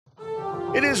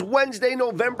It is Wednesday,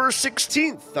 November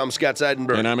 16th. I'm Scott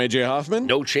Seidenberg. And I'm AJ Hoffman.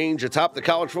 No change atop the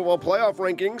college football playoff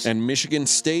rankings. And Michigan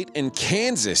State and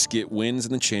Kansas get wins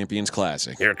in the Champions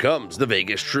Classic. Here comes the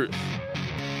Vegas Truth.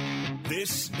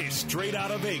 This is Straight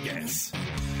Out of Vegas.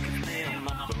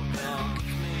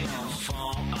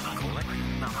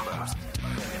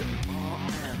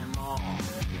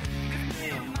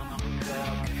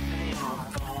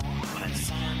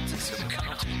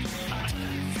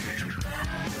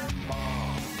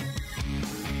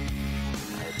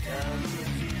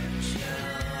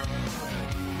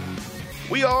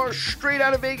 We are Straight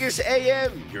Out of Vegas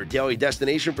AM, your daily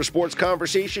destination for sports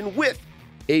conversation with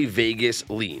a Vegas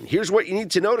lean. Here's what you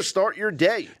need to know to start your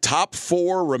day. Top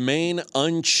four remain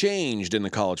unchanged in the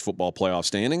college football playoff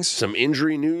standings. Some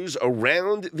injury news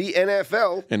around the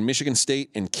NFL. And Michigan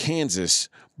State and Kansas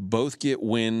both get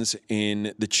wins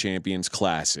in the Champions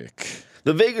Classic.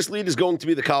 The Vegas lead is going to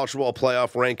be the college football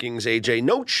playoff rankings, AJ.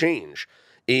 No change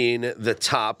in the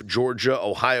top. Georgia,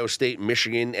 Ohio State,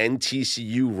 Michigan, and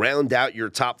TCU round out your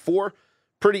top four.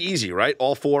 Pretty easy, right?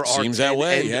 All four are Seems that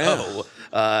way,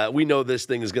 yeah. We know this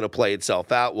thing is going to play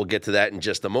itself out. We'll get to that in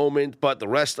just a moment. But the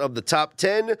rest of the top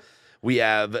 10, we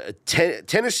have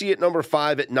Tennessee at number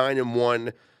 5 at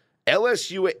 9-1.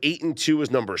 LSU at 8-2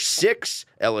 is number 6.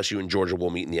 LSU and Georgia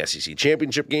will meet in the SEC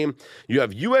championship game. You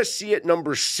have USC at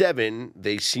number 7.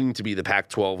 They seem to be the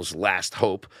Pac-12's last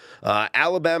hope.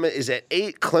 Alabama is at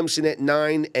 8, Clemson at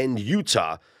 9, and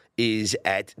Utah is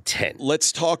at 10.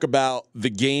 Let's talk about the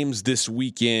games this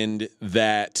weekend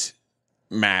that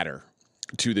matter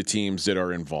to the teams that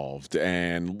are involved.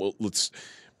 And let's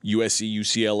USC,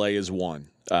 UCLA is one.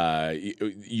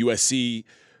 USC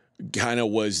kind of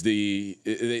was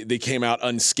they came out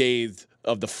unscathed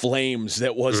of the flames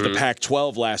that was the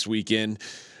Pac-12 last weekend.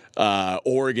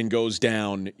 Oregon goes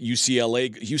down.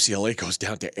 UCLA goes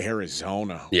down to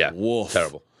Arizona. Yeah, woof.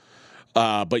 Terrible.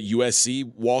 But USC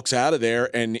walks out of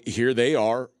there, and here they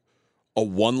are, a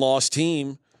one-loss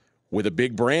team with a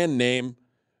big brand name.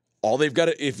 All they've got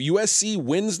to – if USC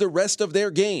wins the rest of their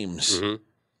games,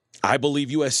 I believe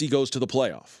USC goes to the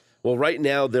playoff. Well, right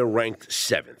now they're ranked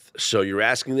 7th, so you're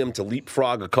asking them to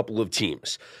leapfrog a couple of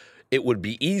teams. It would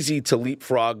be easy to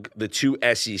leapfrog the two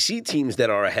SEC teams that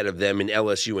are ahead of them in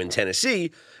LSU and Tennessee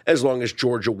as long as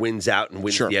Georgia wins out and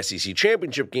wins the SEC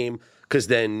championship game, because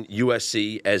then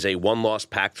USC, as a one-loss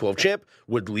Pac-12 champ,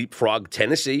 would leapfrog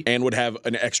Tennessee. And would have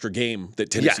an extra game that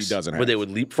Tennessee doesn't have. But they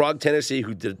would leapfrog Tennessee,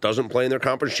 who doesn't play in their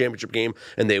conference championship game,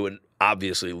 and they would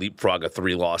obviously leapfrog a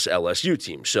 3-loss LSU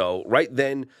team. So right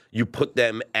then, you put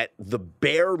them at the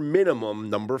bare minimum,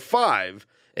 number 5,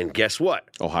 and guess what?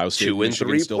 Ohio State 2 and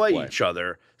 3 still play each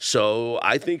other. So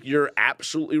I think you're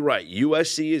absolutely right.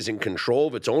 USC is in control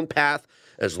of its own path.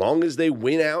 As long as they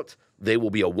win out, they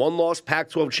will be a one-loss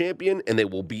Pac-12 champion, and they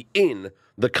will be in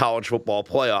the college football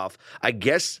playoff. I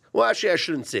guess, well, actually, I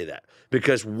shouldn't say that,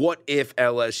 because what if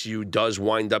LSU does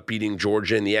wind up beating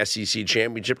Georgia in the SEC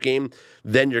championship game?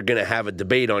 Then you're going to have a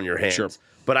debate on your hands. Sure.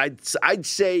 But I'd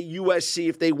say USC,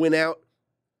 if they win out,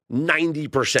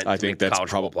 90%. I think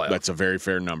that's a very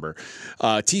fair number.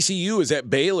 TCU is at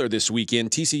Baylor this weekend.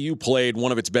 TCU played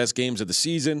one of its best games of the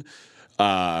season.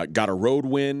 Got a road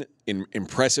win in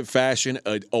impressive fashion,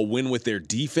 a win with their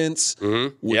defense,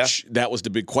 which that was the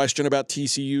big question about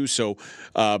TCU. So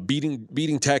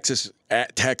beating Texas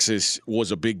at Texas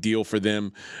was a big deal for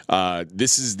them.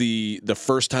 This is the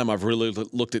first time I've really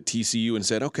looked at TCU and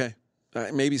said, okay,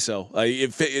 maybe so.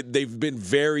 They've been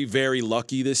very, very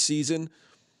lucky this season.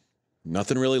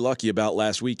 Nothing really lucky about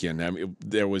last weekend. I mean,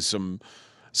 there was some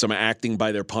acting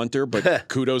by their punter, but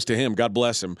kudos to him. God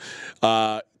bless him.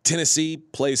 Tennessee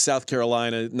plays South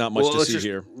Carolina. Not much to see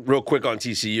here. Real quick on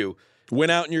TCU.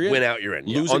 Win out and you're in. Win out, you're in.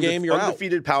 Lose a game, you're out.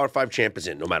 Undefeated Power 5 champ is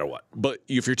in, no matter what. But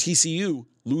if you're TCU,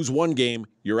 lose one game,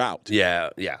 you're out. Yeah.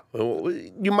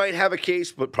 You might have a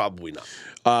case, but probably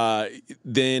not.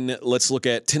 Then let's look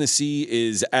at Tennessee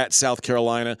is at South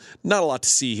Carolina. Not a lot to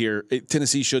see here.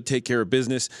 Tennessee should take care of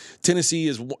business. Tennessee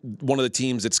is one of the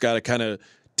teams that's got to kind of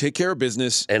take care of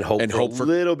business and hope for a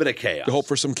little bit of chaos. Hope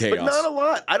for some chaos. But not a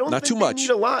lot. I don't not think too they much. need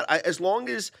a lot. As long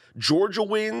as Georgia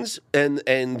wins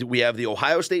and we have the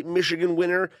Ohio State-Michigan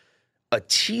winner, a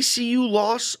TCU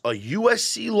loss, a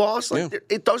USC loss,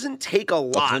 it doesn't take a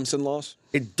lot. A Clemson loss?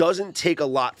 It doesn't take a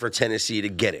lot for Tennessee to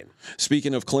get in.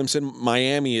 Speaking of Clemson,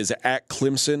 Miami is at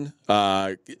Clemson.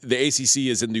 The ACC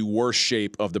is in the worst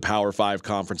shape of the Power 5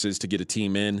 conferences to get a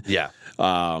team in. Yeah.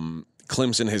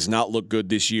 Clemson has not looked good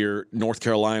this year. North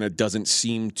Carolina doesn't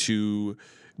seem to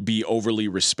be overly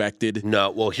respected. No.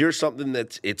 Well, here's something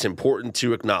it's important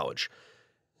to acknowledge.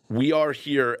 We are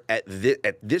here at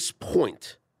this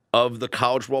point of the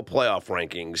college football playoff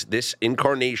rankings, this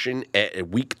incarnation at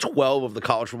week 12 of the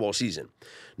college football season,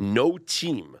 no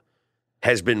team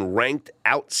has been ranked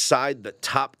outside the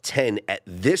top 10 at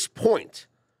this point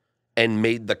and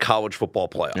made the college football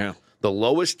playoff. Yeah. The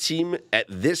lowest team at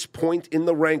this point in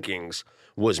the rankings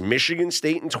was Michigan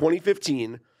State in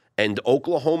 2015 and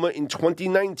Oklahoma in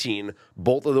 2019.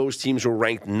 Both of those teams were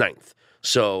ranked 9th.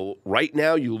 So right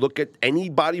now you look at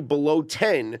anybody below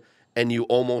 10 and you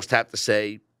almost have to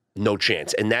say no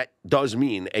chance. And that does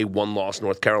mean a one-loss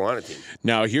North Carolina team.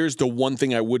 Now, here's the one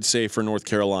thing I would say for North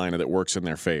Carolina that works in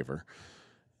their favor.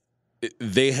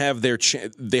 They have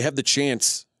they have the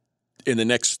chance in the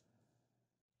next,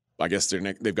 I guess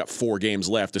they've got 4 games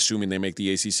left, assuming they make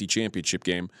the ACC championship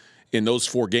game. In those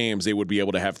 4 games, they would be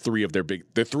able to have 3 of their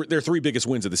 3 biggest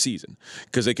wins of the season,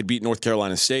 because they could beat North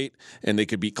Carolina State and they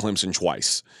could beat Clemson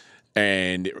twice.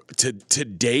 And to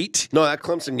date, no, that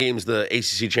Clemson game's the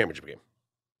ACC championship game.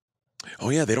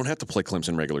 Oh yeah, they don't have to play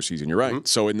Clemson regular season. You're right. Mm-hmm.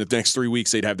 So in the next 3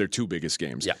 weeks, they'd have their 2 biggest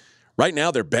games. Yeah. Right now,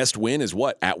 their best win is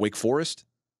what? At Wake Forest?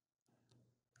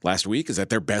 Last week? Is that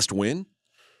their best win?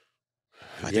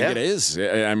 I think it is.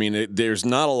 I mean, there's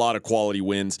not a lot of quality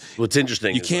wins. What's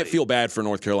interesting, you can't feel bad for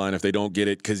North Carolina if they don't get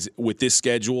it, because with this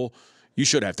schedule, you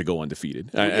should have to go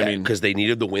undefeated. I mean, because they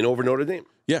needed the win over Notre Dame.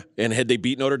 Yeah, and had they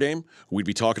beat Notre Dame, we'd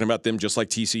be talking about them just like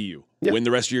TCU. Yeah. Win the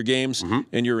rest of your games,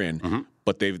 and you're in. Mm-hmm.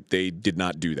 But they did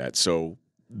not do that. So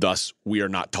thus, we are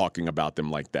not talking about them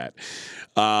like that.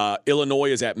 Illinois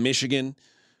is at Michigan.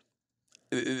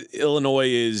 Illinois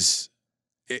is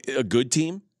a good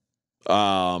team,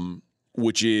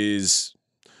 which is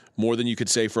more than you could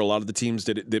say for a lot of the teams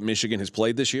that Michigan has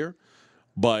played this year.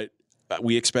 But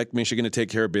we expect Michigan to take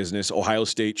care of business. Ohio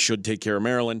State should take care of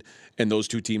Maryland, and those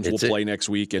 2 teams will play next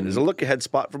week. And there's a look-ahead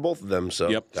spot for both of them,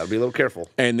 so got to be a little careful.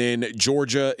 And then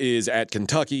Georgia is at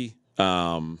Kentucky.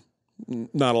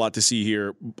 Not a lot to see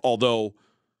here, although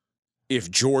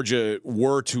if Georgia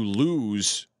were to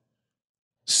lose,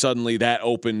 suddenly that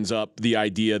opens up the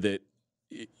idea that,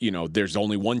 you know, there's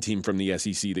only one team from the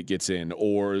SEC that gets in,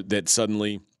 or that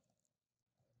suddenly,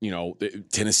 you know,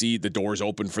 Tennessee, the door's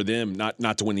open for them,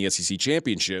 not to win the SEC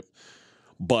championship,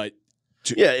 but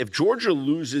if Georgia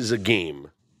loses a game,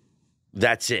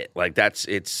 that's it. Like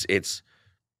it's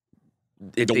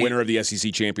the winner of the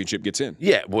SEC championship gets in.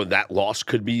 Yeah, well, that loss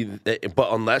could be,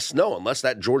 but unless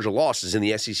that Georgia loss is in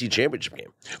the SEC championship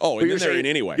game. Oh, and then they're in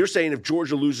anyway. You're saying if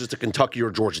Georgia loses to Kentucky or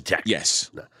Georgia Tech?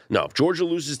 Yes. No, if Georgia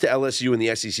loses to LSU in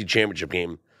the SEC championship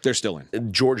game, they're still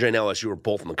in. Georgia and LSU are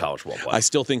both in the college football playoff. I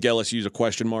still think LSU is a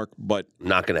question mark, but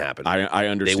not going to happen. I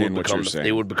understand what you're saying.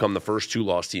 They would become the first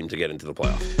 2-loss team to get into the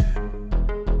playoff.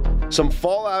 Some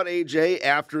fallout, AJ,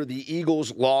 after the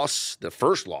Eagles' loss, the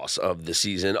first loss of the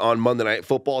season on Monday Night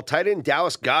Football. Tight end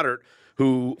Dallas Goedert,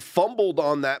 who fumbled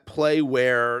on that play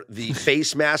where the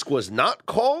face mask was not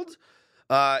called.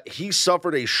 He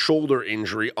suffered a shoulder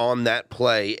injury on that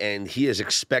play, and he is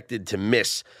expected to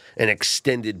miss an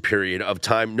extended period of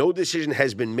time. No decision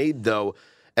has been made, though,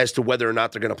 as to whether or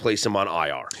not they're going to place him on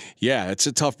IR. Yeah, it's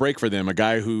a tough break for them. A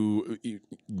guy who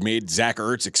made Zach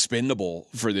Ertz expendable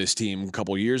for this team a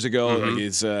couple years ago.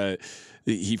 Mm-hmm.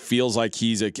 He feels like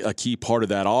he's a key part of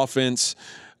that offense.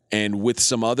 And with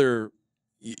some other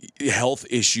health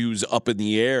issues up in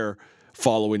the air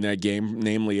following that game,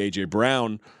 namely A.J.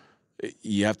 Brown,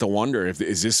 you have to wonder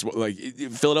is this like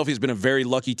Philadelphia's been a very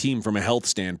lucky team from a health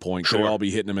standpoint. Sure. They'll all be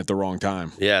hitting them at the wrong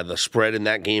time. Yeah, the spread in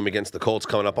that game against the Colts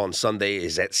coming up on Sunday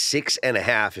is at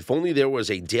 6.5. If only there was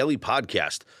a daily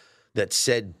podcast that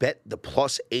said bet the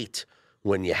 +8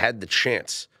 when you had the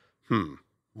chance.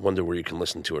 Wonder where you can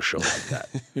listen to a show like that.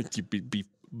 You'd be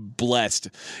blessed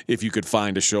if you could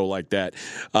find a show like that.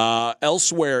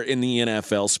 Elsewhere in the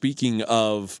NFL, speaking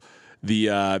of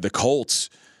the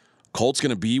Colts. Colts going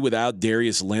to be without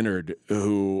Darius Leonard,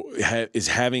 who is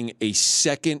having a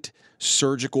second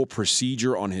surgical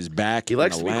procedure on his back. He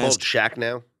likes to be called Shaq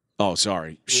now. Oh,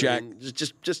 sorry. Shaq.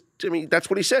 Just. I mean, that's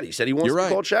what he said. He said he wants to be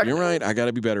called Shaq. You're right. I got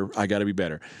to be better.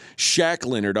 Shaq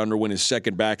Leonard underwent his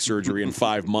second back surgery in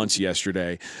 5 months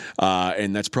yesterday,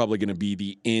 and that's probably going to be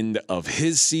the end of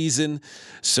his season.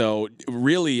 So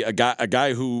really a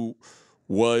guy who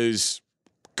was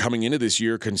coming into this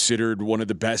year considered one of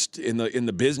the best in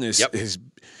the business,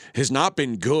 has not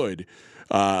been good.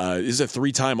 This is a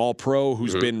 3-time All-Pro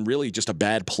who's been really just a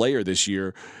bad player this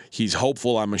year. He's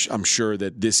hopeful. I'm sure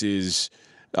that this is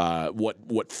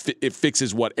it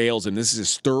fixes what ails him. This is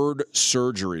his 3rd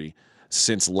surgery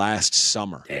since last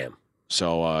summer. Damn.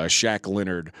 So Shaq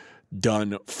Leonard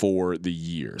done for the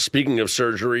year. Speaking of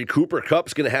surgery, Cooper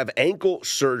Kupp's going to have ankle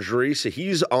surgery, so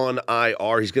he's on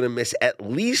IR. He's going to miss at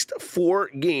least 4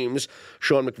 games.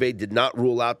 Sean McVay did not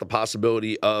rule out the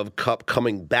possibility of Kupp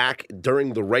coming back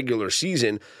during the regular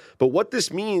season. But what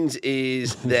this means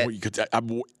is that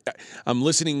I'm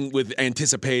listening with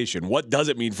anticipation. What does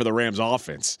it mean for the Rams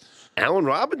offense? Allen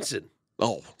Robinson.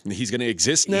 Oh, he's going to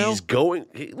exist now?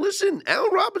 Listen,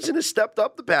 Allen Robinson has stepped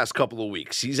up the past couple of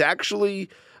weeks. He's actually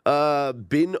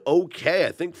been okay.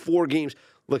 I think 4 games.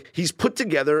 Look, he's put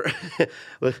together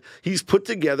in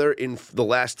the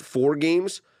last 4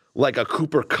 games like a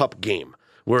Cooper Kupp game.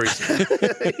 Where he's,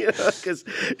 because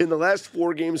in the last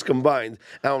 4 games combined,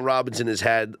 Allen Robinson has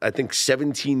had, I think,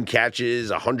 17 catches,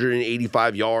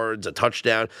 185 yards, a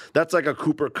touchdown. That's like a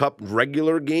Cooper Kupp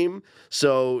regular game.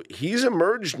 So he's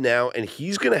emerged now, and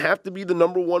he's going to have to be the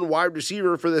number 1 wide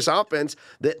receiver for this offense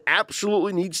that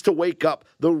absolutely needs to wake up.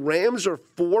 The Rams are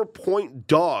 4-point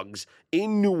dogs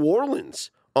in New Orleans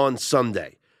on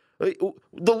Sunday. The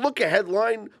look-ahead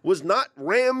line was not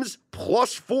Rams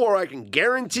 +4. I can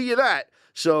guarantee you that.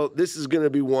 So this is going to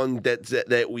be one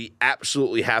that we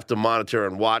absolutely have to monitor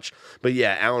and watch. But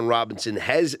yeah, Allen Robinson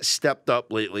has stepped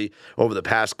up lately over the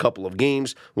past couple of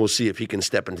games. We'll see if he can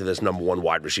step into this number 1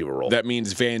 wide receiver role. That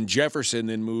means Van Jefferson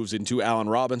then moves into Allen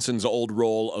Robinson's old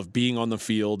role of being on the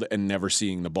field and never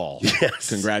seeing the ball. Yes.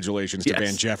 Congratulations to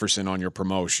Van Jefferson on your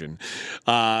promotion.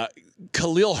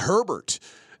 Khalil Herbert,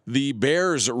 the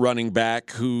Bears running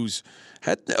back who's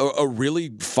had a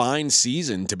really fine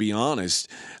season, to be honest.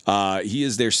 He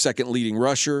is their second leading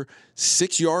rusher,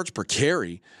 6 yards per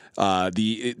carry.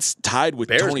 It's tied with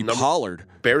Tony Pollard.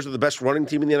 Bears are the best running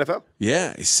team in the NFL?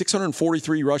 Yeah,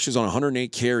 643 rushes on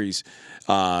 108 carries.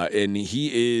 And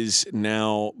he is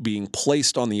now being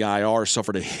placed on the IR,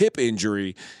 suffered a hip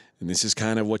injury. And this is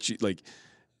kind of what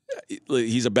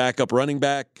he's a backup running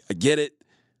back. I get it.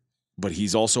 But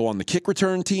he's also on the kick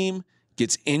return team.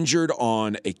 Gets injured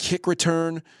on a kick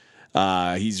return.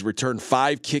 He's returned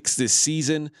 5 kicks this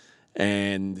season,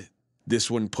 and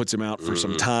this one puts him out for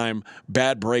some time.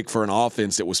 Bad break for an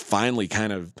offense that was finally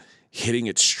kind of hitting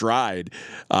its stride.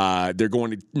 They're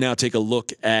going to now take a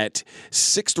look at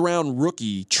 6th-round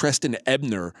rookie Trestan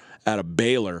Ebner out of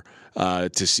Baylor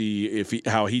to see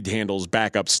how he handles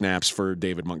backup snaps for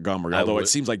David Montgomery. Although it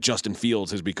seems like Justin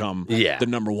Fields has become the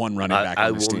number 1 running back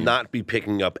on this team. I will not be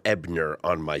picking up Ebner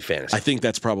on my fantasy. I think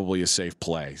that's probably a safe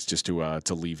play, just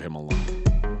to leave him alone.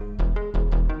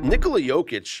 Nikola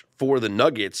Jokic for the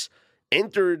Nuggets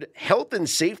entered health and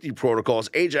safety protocols.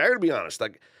 AJ, I got to be honest.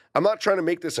 I'm not trying to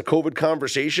make this a COVID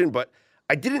conversation, but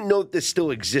I didn't know that this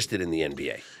still existed in the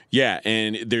NBA. Yeah,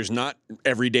 and there's not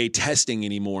everyday testing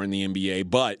anymore in the NBA,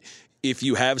 but if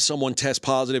you have someone test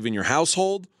positive in your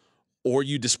household or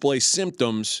you display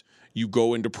symptoms, you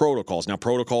go into protocols. Now,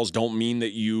 protocols don't mean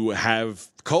that you have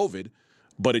COVID,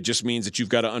 but it just means that you've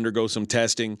got to undergo some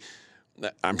testing.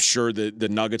 I'm sure that the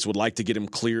Nuggets would like to get him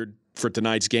cleared for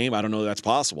tonight's game. I don't know if that's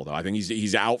possible, though. I think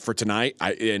he's out for tonight,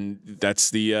 and that's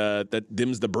that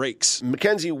dims the brakes.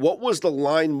 Mackenzie, what was the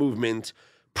line movement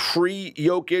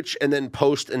pre-Jokic and then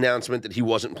post-announcement that he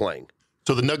wasn't playing?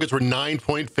 So the Nuggets were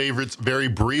 9-point favorites very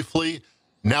briefly.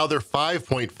 Now they're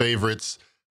 5-point favorites.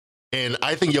 And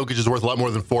I think Jokic is worth a lot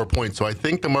more than 4 points. So I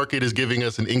think the market is giving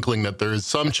us an inkling that there is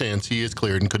some chance he is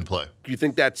cleared and could play. Do you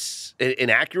think that's an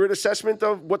accurate assessment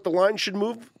of what the line should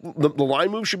move? The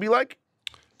line move should be like?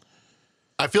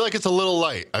 I feel like it's a little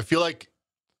light. I feel like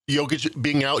Jokic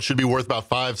being out should be worth about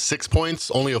 5-6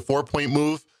 points. Only a 4-point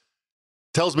move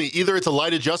tells me either it's a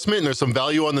light adjustment and there's some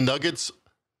value on the Nuggets,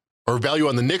 or value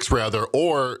on the Knicks rather,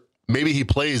 or maybe he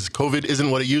plays. COVID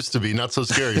isn't what it used to be. Not so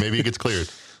scary. Maybe he gets cleared.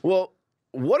 Well,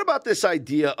 what about this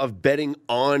idea of betting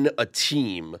on a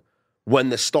team when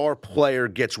the star player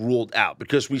gets ruled out?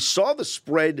 Because we saw the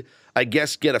spread, I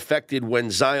guess, get affected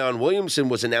when Zion Williamson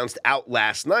was announced out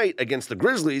last night against the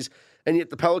Grizzlies, and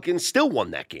yet the Pelicans still won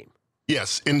that game.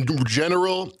 Yes, in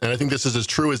general, and I think this is as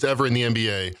true as ever in the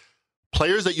NBA,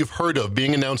 players that you've heard of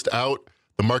being announced out,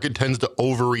 the market tends to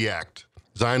overreact.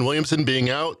 Zion Williamson being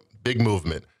out, big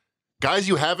movement. Guys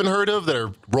you haven't heard of that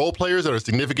are role players that are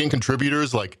significant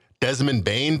contributors like Desmond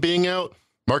Bane being out,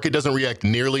 market doesn't react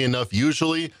nearly enough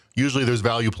usually. Usually there's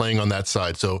value playing on that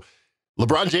side. So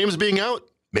LeBron James being out,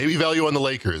 maybe value on the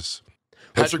Lakers.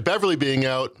 Patrick Beverley being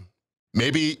out,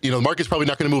 maybe, the market's probably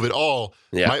not going to move at all.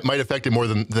 Yeah. Might affect it more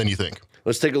than you think.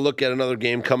 Let's take a look at another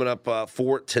game coming up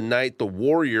for tonight. The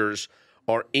Warriors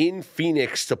are in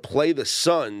Phoenix to play the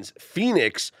Suns.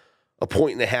 Phoenix, a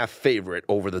 1.5 favorite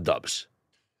over the Dubs.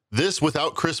 This,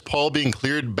 without Chris Paul being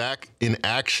cleared back in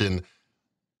action,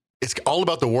 it's all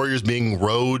about the Warriors being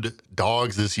road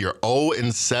dogs this year.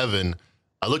 0-7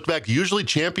 I looked back. Usually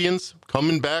champions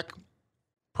coming back,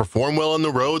 perform well on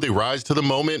the road. They rise to the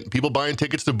moment. People buying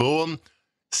tickets to boo them.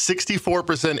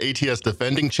 64% ATS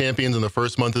defending champions in the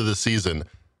first month of the season.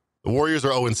 The Warriors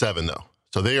are 0-7, though.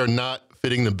 So they are not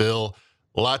fitting the bill.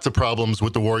 Lots of problems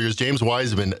with the Warriors. James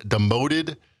Wiseman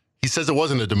demoted. He says it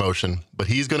wasn't a demotion, but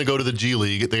he's going to go to the G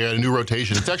League. They had a new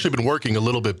rotation. It's actually been working a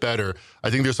little bit better.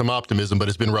 I think there's some optimism, but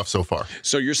it's been rough so far.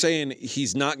 So you're saying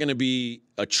he's not going to be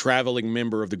a traveling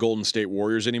member of the Golden State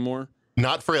Warriors anymore?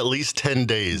 Not for at least 10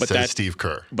 days, says Steve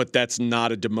Kerr. But that's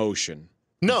not a demotion.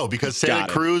 No, because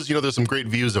Santa Cruz, there's some great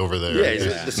views over there.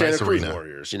 Yeah, the Santa Cruz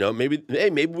Warriors.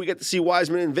 Maybe we get to see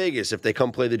Wiseman in Vegas if they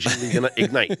come play the G League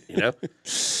Ignite.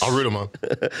 I'll root them on.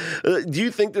 Do you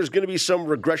think there's going to be some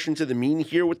regression to the mean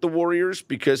here with the Warriors?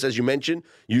 Because, as you mentioned,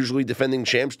 usually defending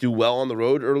champs do well on the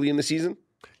road early in the season.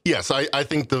 Yes, I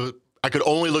think I could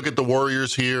only look at the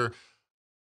Warriors here.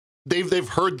 They've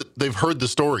heard the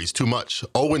stories too much.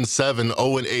 0-7,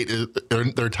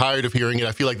 0-8. They're tired of hearing it.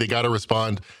 I feel like they got to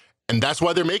respond. And that's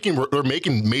why they're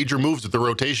making major moves with the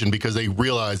rotation, because they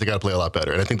realize they got to play a lot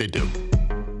better, and I think they do.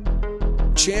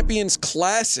 Champions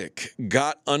Classic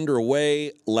got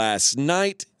underway last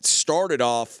night. Started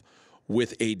off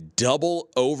with a double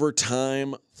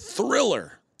overtime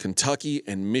thriller. Kentucky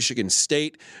and Michigan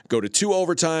State go to 2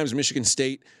 overtimes. Michigan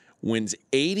State wins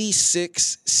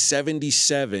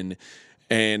 86-77.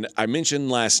 And I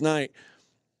mentioned last night,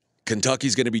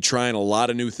 Kentucky's going to be trying a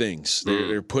lot of new things.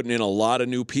 They're putting in a lot of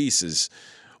new pieces.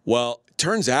 Well, it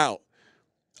turns out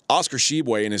Oscar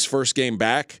Tshiebwe in his first game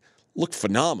back looked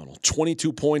phenomenal.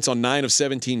 22 points on 9 of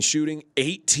 17 shooting,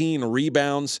 18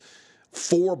 rebounds,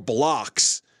 4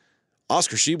 blocks.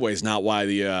 Oscar Tshiebwe is not why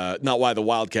the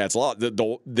Wildcats lost.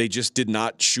 They just did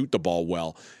not shoot the ball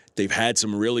well. They've had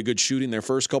some really good shooting their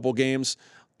first couple games.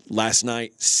 Last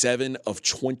night, 7 of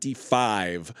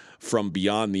 25 from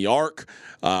beyond the arc.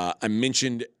 I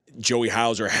mentioned Joey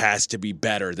Hauser has to be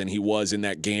better than he was in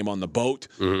that game on the boat.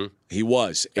 Mm-hmm. He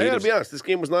was. I got to be honest, this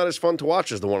game was not as fun to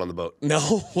watch as the one on the boat.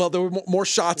 No, well, there were more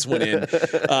shots went in.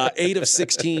 8 of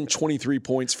 16, 23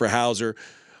 points for Hauser.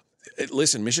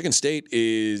 Listen, Michigan State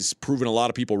is proving a lot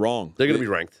of people wrong. They're going to be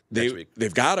ranked next week.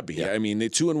 They've got to be. Yeah. I mean, they're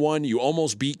 2-1. You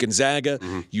almost beat Gonzaga.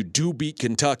 Mm-hmm. You do beat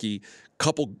Kentucky.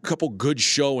 Couple good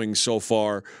showings so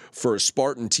far for a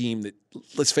Spartan team that,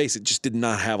 let's face it, just did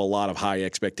not have a lot of high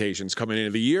expectations coming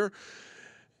into the year.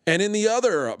 And in the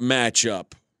other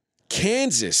matchup,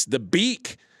 Kansas, the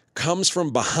Beak, comes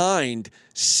from behind,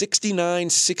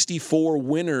 69-64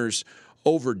 winners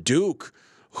over Duke,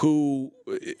 who,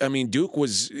 I mean, Duke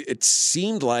was, it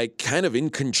seemed like, kind of in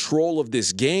control of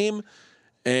this game.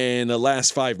 And the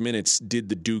last 5 minutes did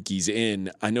the Dukies in.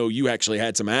 I know you actually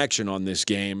had some action on this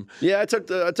game. Yeah, I took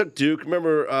Duke.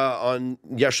 Remember on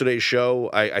yesterday's show,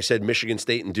 I said Michigan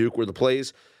State and Duke were the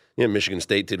plays. Michigan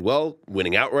State did well,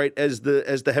 winning outright as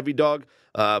the heavy dog.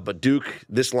 But Duke,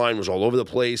 this line was all over the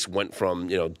place. Went from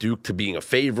Duke to being a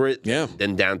favorite,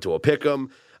 then down to a pick'em.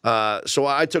 So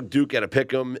I took Duke at a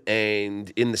pick'em,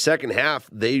 and in the second half,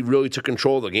 they really took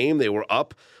control of the game. They were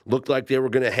up, looked like they were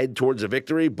going to head towards a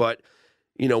victory, but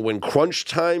when crunch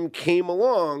time came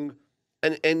along,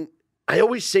 and I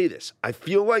always say this, I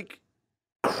feel like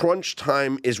crunch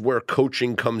time is where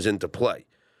coaching comes into play.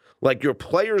 Like, your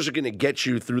players are going to get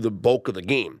you through the bulk of the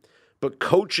game, but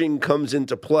coaching comes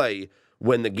into play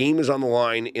when the game is on the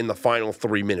line in the final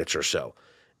 3 minutes or so.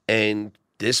 And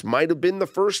this might have been the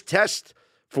first test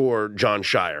for Jon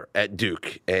Scheyer at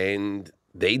Duke, and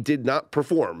they did not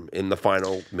perform in the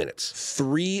final minutes.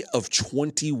 3 of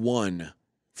 21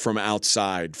 from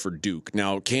outside for Duke.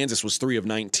 Now, Kansas was 3 of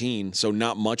 19, so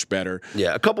not much better.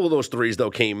 Yeah, a couple of those threes, though,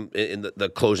 came in the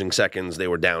closing seconds. They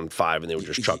were down 5, and they were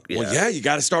just chucked. Yeah. Well, yeah, you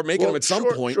got to start making them at some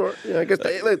point. Sure. Yeah, I guess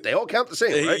they all count the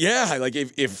same, right? Yeah, like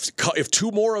if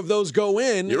 2 more of those go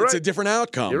in, it's a different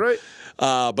outcome. You're right.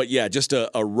 But yeah, just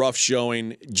a rough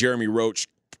showing. Jeremy Roach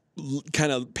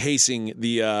kind of pacing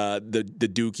the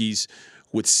Dukies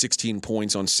with 16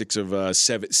 points on 6 of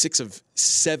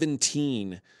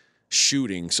 17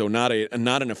 shooting, so not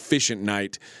an efficient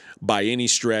night by any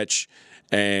stretch.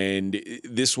 And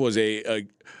this was a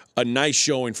nice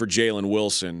showing for Jalen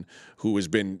Wilson, who has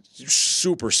been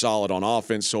super solid on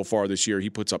offense so far this year. He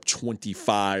puts up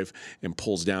 25 and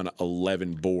pulls down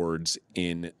 11 boards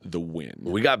in the win.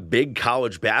 We got big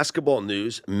college basketball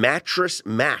news. Mattress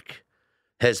Mac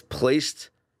has placed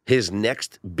his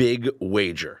next big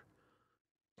wager.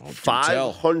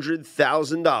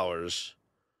 $500,000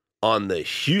 on the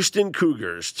Houston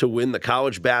Cougars to win the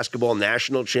college basketball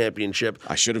national championship.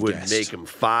 I should have guessed. Would make him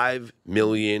 $5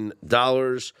 million.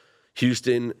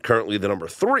 Houston, currently the number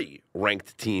 3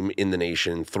 ranked team in the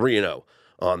nation, 3-0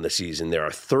 on the season. There are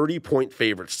 30-point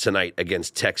favorites tonight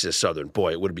against Texas Southern.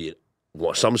 Boy, it would be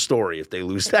some story if they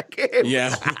lose that game.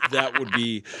 Yeah, that would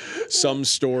be some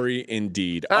story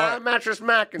indeed. Mattress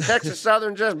Mac and Texas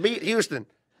Southern just beat Houston.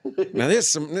 Now,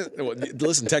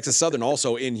 listen, Texas Southern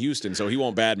also in Houston, so he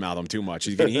won't badmouth them too much.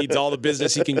 He needs all the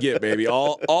business he can get, baby.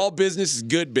 All business is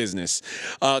good business.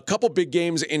 A couple big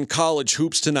games in college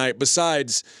hoops tonight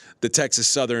besides the Texas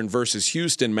Southern versus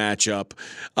Houston matchup.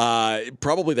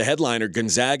 Probably the headliner,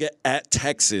 Gonzaga at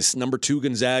Texas. Number 2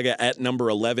 Gonzaga at number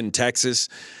 11 Texas.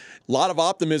 A lot of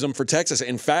optimism for Texas.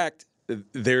 In fact,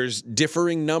 there's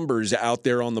differing numbers out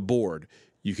there on the board.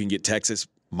 You can get Texas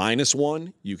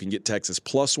 -1. You can get Texas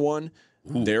 +1.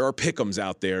 Ooh. There are pick'ems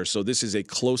out there, so this is a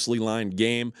closely lined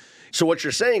game. So what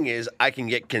you're saying is I can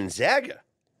get Gonzaga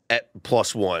at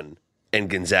 +1 and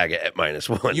Gonzaga at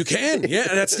 -1. You can,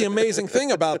 yeah. That's the amazing thing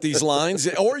about these lines.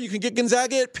 Or you can get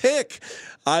Gonzaga at pick.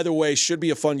 Either way, should be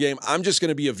a fun game. I'm just going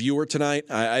to be a viewer tonight.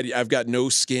 I've got no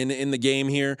skin in the game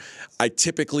here. I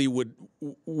typically would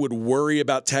worry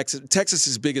about Texas.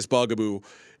 Texas's biggest bugaboo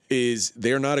is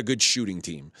they're not a good shooting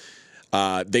team.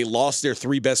 They lost their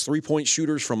 3 best three-point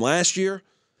shooters from last year,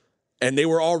 and they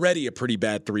were already a pretty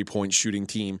bad three-point shooting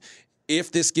team.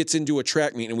 If this gets into a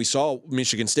track meet, and we saw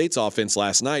Michigan State's offense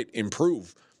last night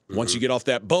improve once you get off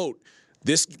that boat,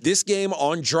 this game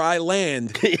on dry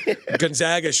land,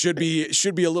 Gonzaga should be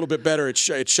a little bit better at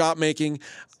shot making.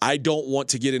 I don't want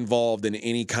to get involved in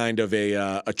any kind of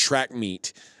a track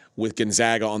meet with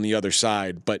Gonzaga on the other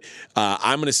side. But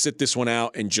I'm going to sit this one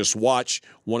out and just watch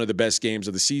one of the best games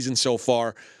of the season so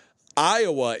far.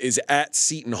 Iowa is at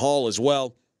Seton Hall as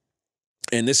well.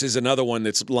 And this is another one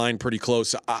that's lined pretty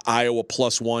close. Iowa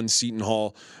 +1, Seton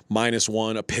Hall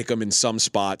 -1, a pick 'em in some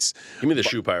spots. Give me the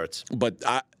Shoe Pirates. But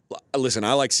listen,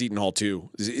 I like Seton Hall too.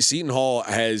 Seton Hall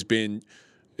has been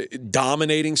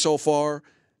dominating so far.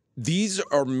 These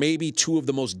are maybe 2 of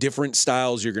the most different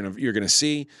styles you're gonna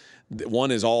see.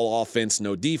 One is all offense,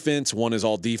 no defense. One is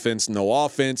all defense, no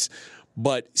offense.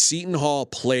 But Seton Hall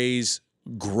plays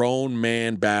grown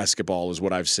man basketball, is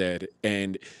what I've said.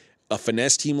 And a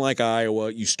finesse team like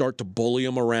Iowa, you start to bully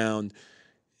them around.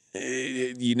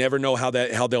 You never know how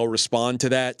they'll respond to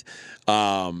that.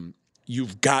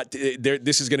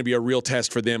 This is going to be a real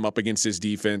test for them up against this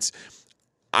defense.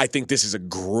 I think this is a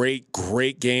great,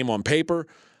 great game on paper.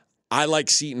 I like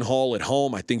Seton Hall at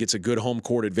home. I think it's a good home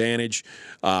court advantage.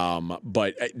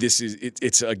 But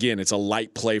it's a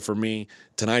light play for me.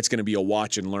 Tonight's going to be a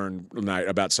watch and learn night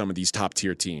about some of these top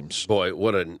tier teams. Boy,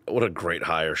 what a great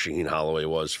hire Shaheen Holloway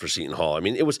was for Seton Hall. I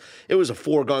mean, it was a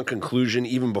foregone conclusion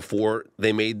even before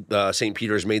they made St.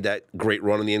 Peter's made that great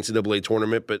run in the NCAA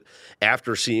tournament. But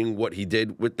after seeing what he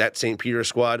did with that St. Peter's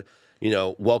squad,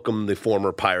 welcome the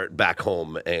former Pirate back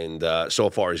home. And so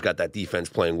far, he's got that defense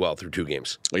playing well through 2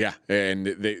 games. Yeah, and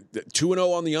they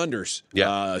 2-0 on the unders,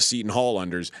 Seton Hall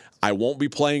unders. I won't be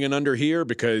playing an under here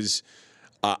because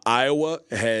Iowa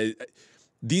has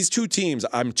these 2 teams.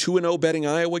 I'm 2-0 betting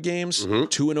Iowa games,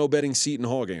 2-0 betting Seton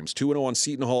Hall games, 2-0 on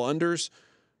Seton Hall unders,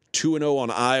 2-0 on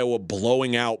Iowa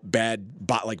blowing out bad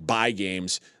bye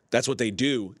games. That's what they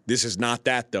do. This is not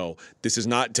that, though. This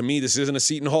isn't a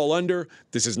Seton Hall under.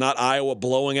 This is not Iowa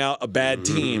blowing out a bad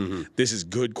team. This is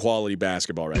good quality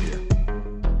basketball right here.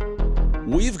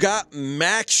 We've got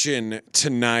Maction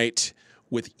tonight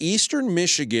with Eastern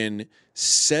Michigan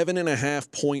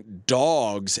 7.5-point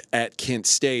dogs at Kent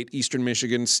State. Eastern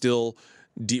Michigan still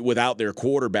without their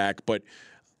quarterback, but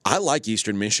I like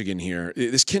Eastern Michigan here.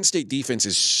 This Kent State defense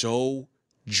is so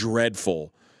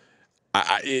dreadful.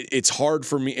 It's hard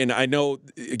for me, and I know,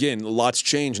 again, lots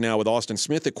changed now with Austin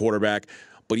Smith at quarterback,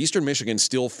 but Eastern Michigan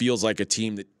still feels like a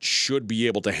team that should be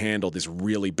able to handle this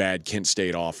really bad Kent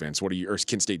State offense.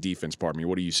 Kent State defense, pardon me.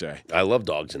 What do you say? I love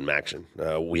dogs in Maction.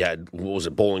 We had,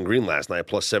 Bowling Green last night,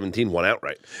 +17, won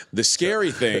outright. The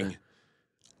scary thing,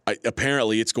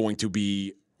 apparently it's going to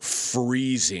be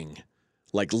freezing,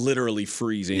 like literally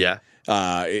freezing. Yeah.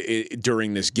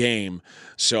 During this game.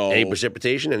 So any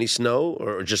precipitation, any snow,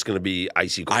 or just going to be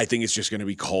icy cold? I think it's just going to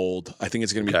be cold. I think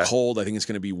it's going to be cold. I think it's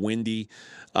going to be windy.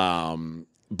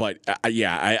 But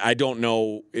I don't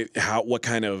know what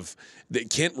kind of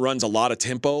Kent runs a lot of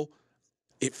tempo.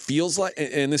 It feels like,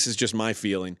 and this is just my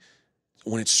feeling,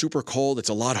 when it's super cold, it's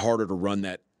a lot harder to run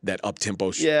that up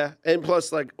tempo. Yeah, and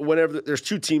plus, whenever there's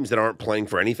 2 teams that aren't playing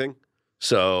for anything,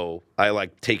 so I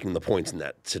like taking the points in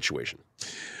that situation.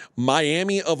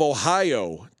 Miami of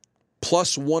Ohio,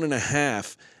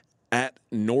 +1.5 at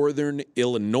Northern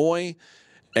Illinois.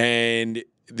 And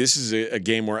this is a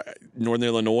game where Northern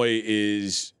Illinois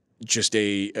is just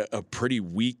a pretty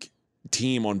weak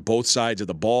team on both sides of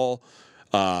the ball.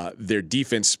 Their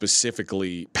defense,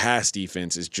 specifically pass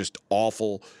defense, is just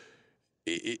awful.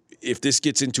 If this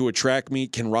gets into a track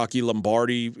meet, can Rocky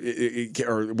Lombardi,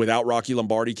 or without Rocky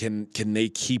Lombardi, can they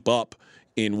keep up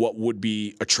in what would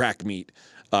be a track meet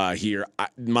here?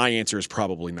 My answer is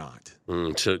probably not.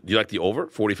 So you like the over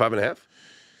 45.5?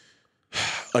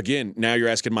 Again, now you're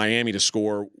asking Miami to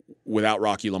score without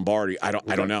Rocky Lombardi. I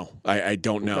don't know. I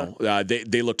don't know.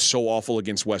 They looked so awful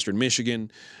against Western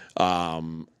Michigan.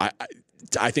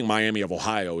 I think Miami of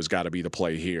Ohio has got to be the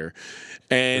play here.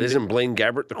 And isn't Blaine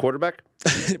Gabbert the quarterback?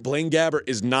 Blaine Gabbert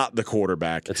is not the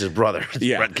quarterback. That's his brother. It's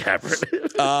Yeah. Brett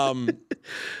Gabbert.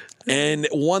 And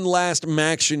one last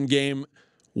Maction game: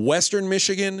 Western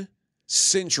Michigan,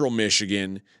 Central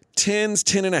Michigan. 10s,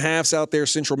 10.5s out there.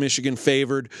 Central Michigan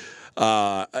favored.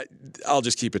 I'll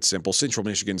just keep it simple. Central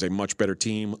Michigan's a much better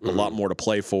team, a lot more to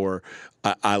play for.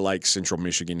 I like Central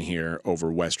Michigan here over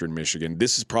Western Michigan.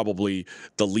 This is probably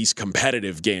the least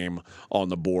competitive game on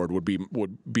the board. Would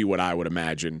be what I would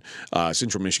imagine.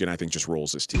 Central Michigan, I think, just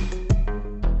rolls this team.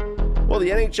 Well,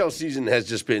 the NHL season has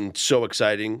just been so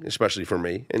exciting, especially for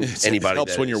me and anybody. It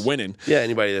helps when you're winning. Yeah,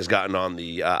 anybody that's gotten on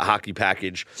the hockey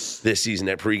package this season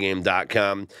at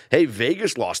pregame.com. Hey,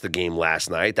 Vegas lost the game last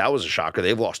night. That was a shocker.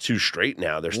 They've lost 2 straight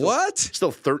now. They're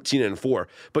still 13-4.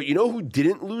 But you know who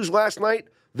didn't lose last night?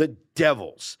 The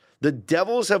Devils. The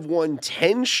Devils have won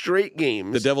 10 straight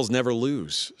games. The Devils never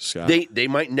lose, Scott. They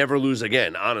might never lose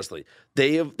again, honestly.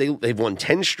 They've won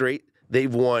 10 straight.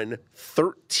 They've won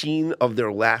 13 of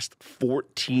their last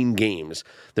 14 games.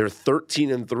 They're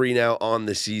 13-3 now on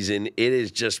the season. It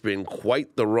has just been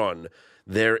quite the run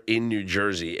there in New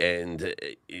Jersey. And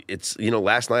it's,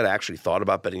 last night I actually thought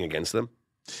about betting against them.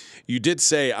 You did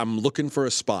say, I'm looking for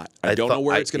a spot. I don't know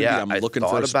where it's going to be. I'm looking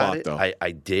for a spot, though.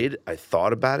 I did. I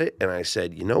thought about it, and I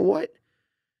said, you know what?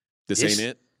 This ain't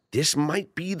it? This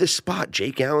might be the spot.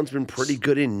 Jake Allen's been pretty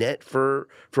good in net for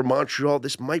Montreal.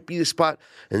 This might be the spot.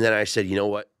 And then I said, you know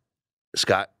what,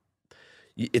 Scott?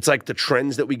 It's like the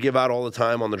trends that we give out all the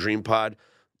time on the Dream Pod.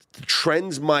 The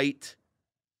trends might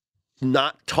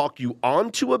not talk you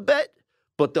onto a bet,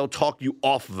 but they'll talk you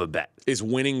off of a bet. Is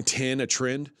winning 10 a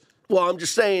trend? Well, I'm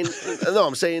just saying,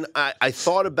 I'm saying I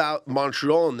thought about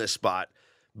Montreal in this spot,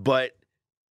 but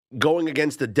going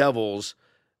against the Devils,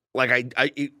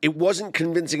 it wasn't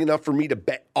convincing enough for me to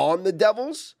bet on the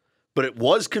Devils, but it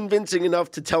was convincing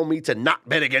enough to tell me to not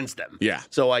bet against them. Yeah.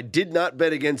 So I did not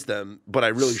bet against them, but I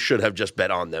really should have just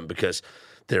bet on them because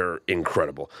they're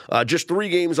incredible. Just 3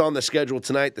 games on the schedule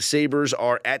tonight. The Sabres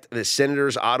are at the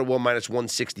Senators. Ottawa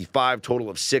 -165, total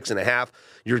of 6.5.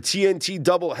 Your TNT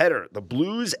doubleheader. The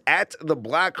Blues at the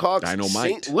Blackhawks.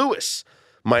 Dynamite. St. Louis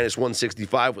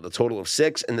 -165 with a total of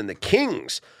 6. And then the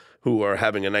Kings, who are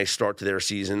having a nice start to their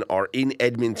season, are in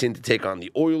Edmonton to take on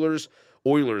the Oilers.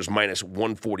 Oilers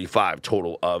 -145,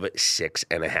 total of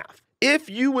 6.5.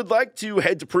 If you would like to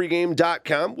head to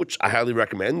pregame.com, which I highly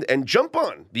recommend, and jump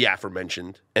on the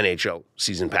aforementioned NHL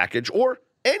season package or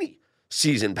any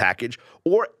season package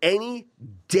or any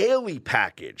daily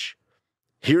package,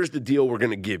 here's the deal we're going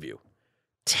to give you.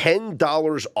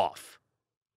 $10 off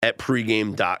at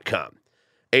pregame.com.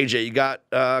 AJ, you got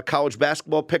a college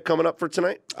basketball pick coming up for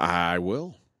tonight? I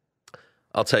will.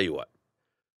 I'll tell you what.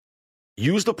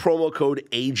 Use the promo code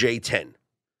AJ10,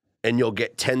 and you'll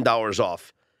get $10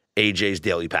 off AJ's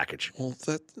daily package. Well,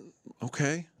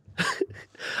 okay.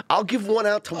 I'll give one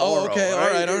out tomorrow. Oh, okay.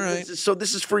 All right. So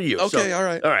this is for you. Okay, all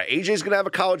right. All right. AJ's gonna have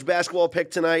a college basketball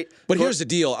pick tonight. But here's the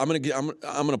deal. I'm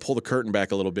gonna pull the curtain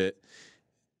back a little bit.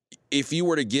 If you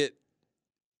were to get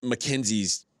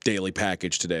Mackenzie's daily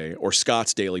package today or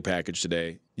Scott's daily package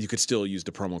today, you could still use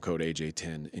the promo code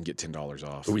AJ10 and get $10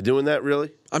 off. Are we doing that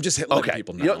really? I'm just letting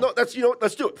people know. Let's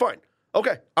do it. Fine.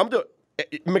 Okay, I'm doing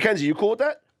it. Mackenzie, you cool with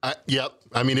that? Yep.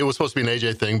 I mean, it was supposed to be an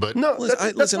AJ thing, but No,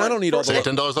 listen, I don't need all the take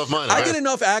 $10 off mine. I get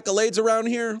enough accolades around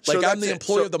here. So Like I'm that's the it.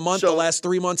 employee of the month the last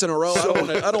 3 months in a row.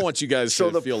 I don't want you guys So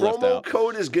to the feel left promo out.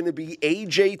 code is going to be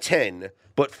AJ10,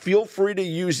 but feel free to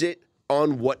use it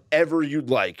on whatever you'd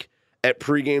like at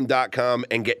pregame.com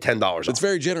and get $10 off. It's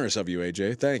very generous of you,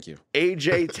 AJ. Thank you.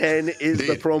 AJ10 is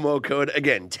the promo code.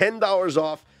 Again, $10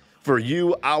 off for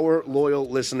you, our loyal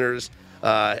listeners,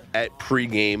 at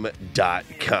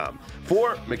pregame.com.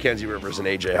 For Mackenzie Rivers and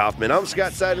AJ Hoffman, I'm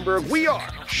Scott Seidenberg. We are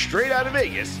Straight Out of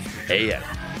Vegas AM.